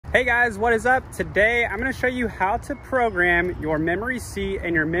Hey guys, what is up? Today I'm going to show you how to program your memory seat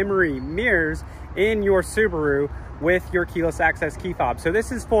and your memory mirrors in your Subaru with your keyless access key fob. So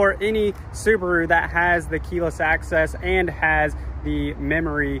this is for any Subaru that has the keyless access and has the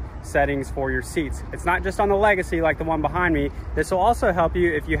memory settings for your seats. It's not just on the Legacy like the one behind me. This will also help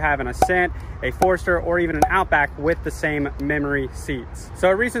you if you have an Ascent, a Forester, or even an Outback with the same memory seats.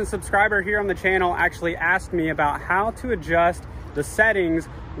 So a recent subscriber here on the channel actually asked me about how to adjust the settings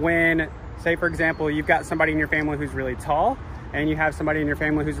when, say for example, you've got somebody in your family who's really tall and you have somebody in your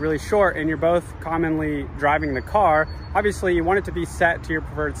family who's really short and you're both commonly driving the car. Obviously you want it to be set to your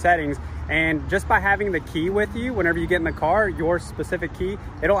preferred settings, and just by having the key with you whenever you get in the car, your specific key,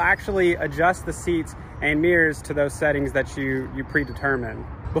 it'll actually adjust the seats and mirrors to those settings that you predetermine.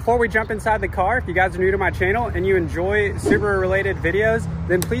 Before we jump inside the car, if you guys are new to my channel and you enjoy Subaru related videos,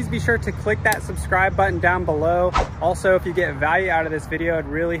 then please be sure to click that subscribe button down below. Also, if you get value out of this video, it'd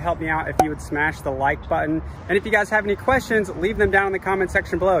really help me out if you would smash the like button. And if you guys have any questions, leave them down in the comment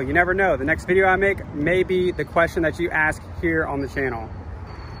section below. You never know, the next video I make may be the question that you ask here on the channel.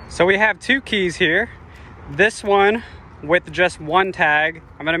 So we have two keys here. This one with just one tag,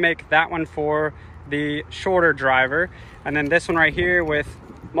 I'm gonna make that one for the shorter driver. And then this one right here with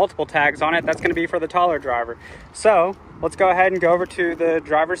multiple tags on it, that's going to be for the taller driver. So let's go ahead and go over to the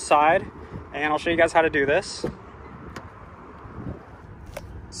driver's side and I'll show you guys how to do this.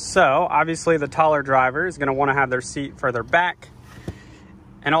 So obviously the taller driver is going to want to have their seat further back,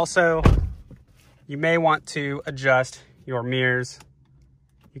 and also you may want to adjust your mirrors.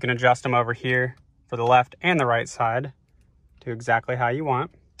 You can adjust them over here for the left and the right side to exactly how you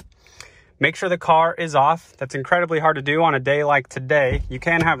want. Make sure the car is off. That's incredibly hard to do on a day like today. You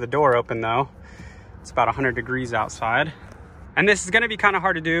can have the door open though. It's about 100 degrees outside. And this is gonna be kind of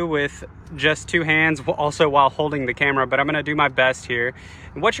hard to do with just two hands, also while holding the camera, but I'm gonna do my best here.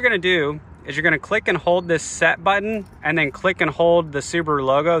 And what you're gonna do is you're gonna click and hold this set button and then click and hold the Subaru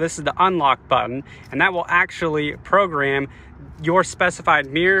logo. This is the unlock button, and that will actually program your specified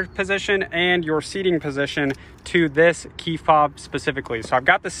mirror position and your seating position to this key fob specifically. So I've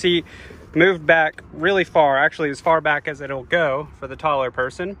got the seat moved back really far, actually as far back as it'll go for the taller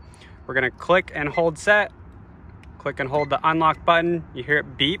person. We're gonna click and hold set, click and hold the unlock button, you hear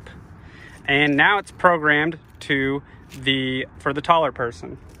it beep, and now it's programmed to for the taller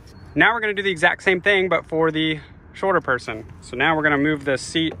person. Now we're gonna do the exact same thing but for the shorter person. So now we're gonna move the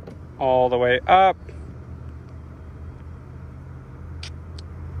seat all the way up,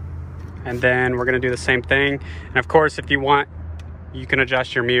 and then we're gonna do the same thing. And of course, if you want, you can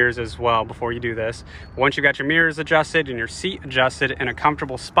adjust your mirrors as well before you do this. Once you got your mirrors adjusted and your seat adjusted in a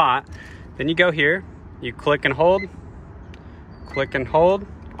comfortable spot, then you go here, you click and hold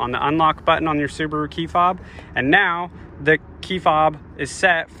on the unlock button on your Subaru key fob, and now the key fob is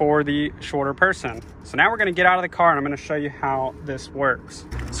set for the shorter person. So now we're gonna get out of the car and I'm gonna show you how this works.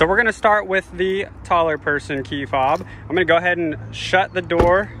 So we're gonna start with the taller person key fob. I'm gonna go ahead and shut the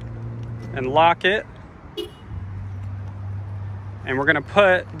door and lock it. And we're gonna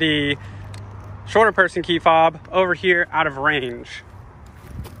put the shorter person key fob over here out of range.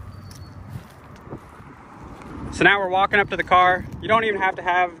 So now we're walking up to the car. You don't even have to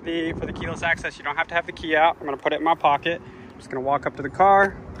have for the keyless access, you don't have to have the key out. I'm gonna put it in my pocket. I'm just gonna walk up to the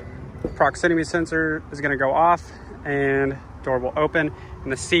car. The proximity sensor is gonna go off and door will open.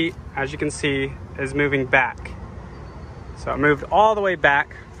 And the seat, as you can see, is moving back. So it moved all the way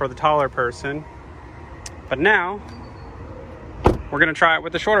back for the taller person. But now, we're gonna try it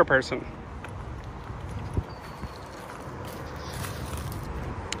with the shorter person.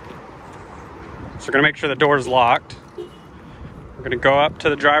 So we're gonna make sure the door is locked. We're gonna go up to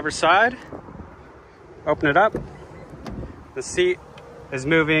the driver's side, open it up. The seat is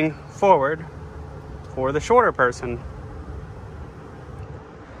moving forward for the shorter person.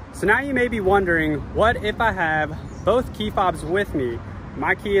 So now you may be wondering, what if I have both key fobs with me?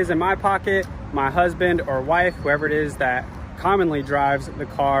 My key is in my pocket, my husband or wife, whoever it is that commonly drives the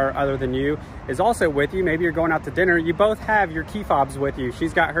car other than you, is also with you. Maybe you're going out to dinner, you both have your key fobs with you.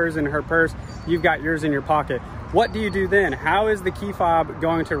 She's got hers in her purse, you've got yours in your pocket. What do you do then? How is the key fob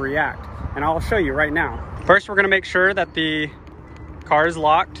going to react? And I'll show you right now. First, we're gonna make sure that the car is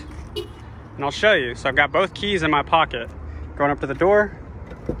locked, and I'll show you. So I've got both keys in my pocket. Going up to the door,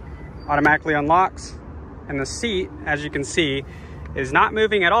 automatically unlocks, and the seat, as you can see, is not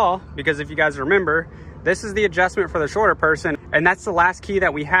moving at all, because if you guys remember, this is the adjustment for the shorter person, and that's the last key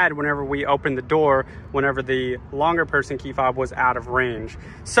that we had whenever we opened the door, whenever the longer person key fob was out of range.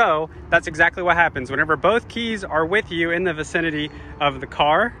 So that's exactly what happens. Whenever both keys are with you in the vicinity of the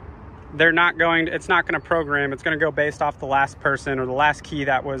car, it's not going to program. It's going to go based off the last person or the last key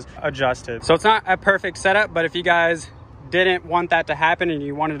that was adjusted. So it's not a perfect setup, but if you guys didn't want that to happen and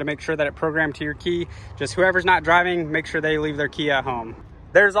you wanted to make sure that it programmed to your key, just whoever's not driving, make sure they leave their key at home.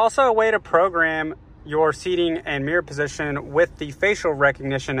 There's also a way to program your seating and mirror position with the facial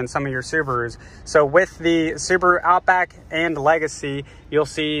recognition in some of your Subarus. So with the Subaru Outback and Legacy, you'll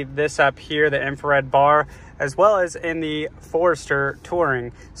see this up here, the infrared bar, as well as in the Forester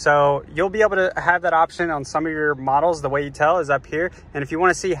Touring. So you'll be able to have that option on some of your models. The way you tell is up here. And if you want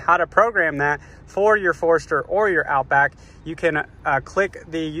to see how to program that for your Forester or your Outback, you can click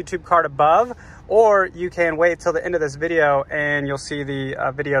the YouTube card above, or you can wait till the end of this video and you'll see the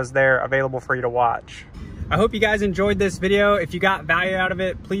videos there available for you to watch. I hope you guys enjoyed this video. If you got value out of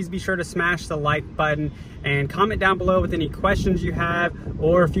it, please be sure to smash the like button and comment down below with any questions you have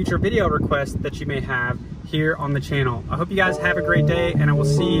or future video requests that you may have here on the channel. I hope you guys have a great day, and I will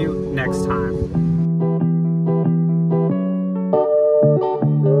see you next time.